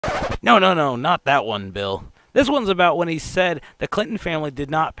No, no, no, not that one, Bill. This one's about when he said the Clinton family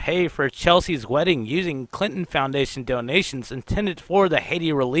did not pay for Chelsea's wedding using Clinton Foundation donations intended for the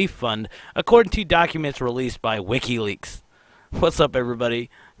Haiti Relief Fund, according to documents released by WikiLeaks. What's up,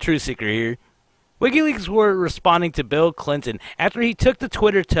 everybody? Truth Seeker here. WikiLeaks were responding to Bill Clinton after he took to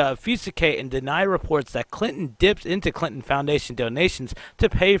Twitter to obfuscate and deny reports that Clinton dipped into Clinton Foundation donations to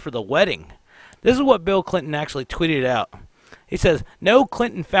pay for the wedding. This is what Bill Clinton actually tweeted out. He says, no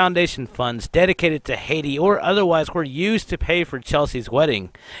Clinton Foundation funds dedicated to Haiti or otherwise were used to pay for Chelsea's wedding.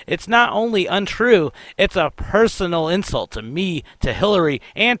 It's not only untrue, it's a personal insult to me, to Hillary,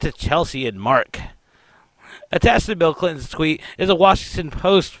 and to Chelsea and Mark. Attached to Bill Clinton's tweet is a Washington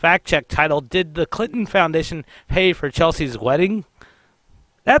Post fact-check titled, Did the Clinton Foundation Pay for Chelsea's Wedding?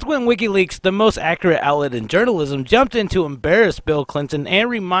 That's when WikiLeaks, the most accurate outlet in journalism, jumped in to embarrass Bill Clinton and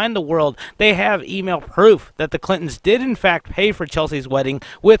remind the world they have email proof that the Clintons did in fact pay for Chelsea's wedding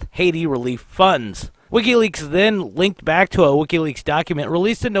with Haiti relief funds. WikiLeaks then linked back to a WikiLeaks document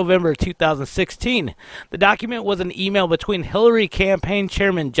released in November 2016. The document was an email between Hillary campaign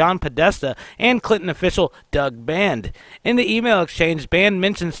chairman John Podesta and Clinton official Doug Band. In the email exchange, Band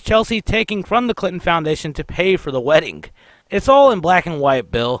mentions Chelsea taking from the Clinton Foundation to pay for the wedding. It's all in black and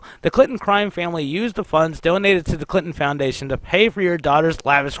white, Bill. The Clinton crime family used the funds donated to the Clinton Foundation to pay for your daughter's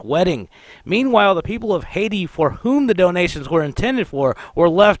lavish wedding. Meanwhile, the people of Haiti for whom the donations were intended for were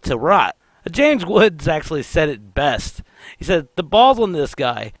left to rot. James Woods actually said it best. He said, the balls on this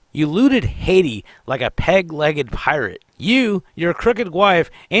guy. You looted Haiti like a peg-legged pirate. You, your crooked wife,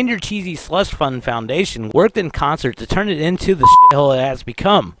 and your cheesy slush fund foundation worked in concert to turn it into the shithole it has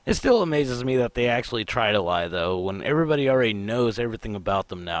become. It still amazes me that they actually try to lie, though, when everybody already knows everything about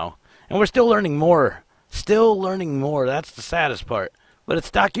them now. And we're still learning more. Still learning more. That's the saddest part. But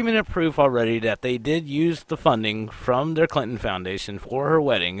it's documented proof already that they did use the funding from their Clinton Foundation for her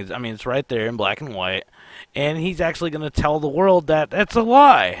wedding. I mean, it's right there in black and white. And he's actually going to tell the world that it's a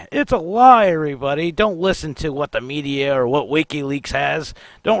lie. It's a lie, everybody. Don't listen to what the media or what WikiLeaks has.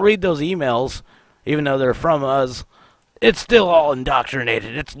 Don't read those emails, even though they're from us. It's still all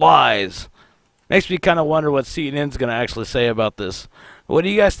indoctrinated. It's lies. Makes me kind of wonder what CNN's going to actually say about this. What do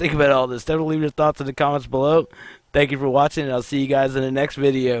you guys think about all this? Definitely leave your thoughts in the comments below. Thank you for watching, and I'll see you guys in the next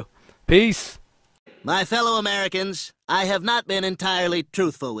video. Peace. My fellow Americans, I have not been entirely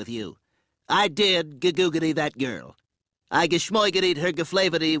truthful with you. I did gagoogity that girl. I geschmoigitied her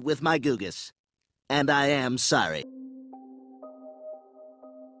geflavity with my googus. And I am sorry.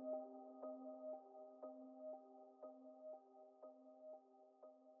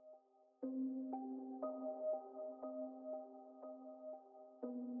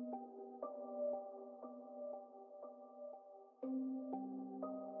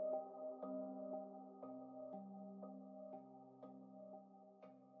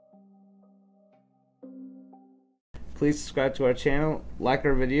 Please subscribe to our channel, like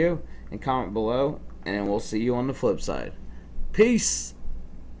our video, and comment below, and we'll see you on the flip side. Peace!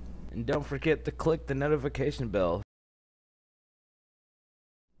 And don't forget to click the notification bell.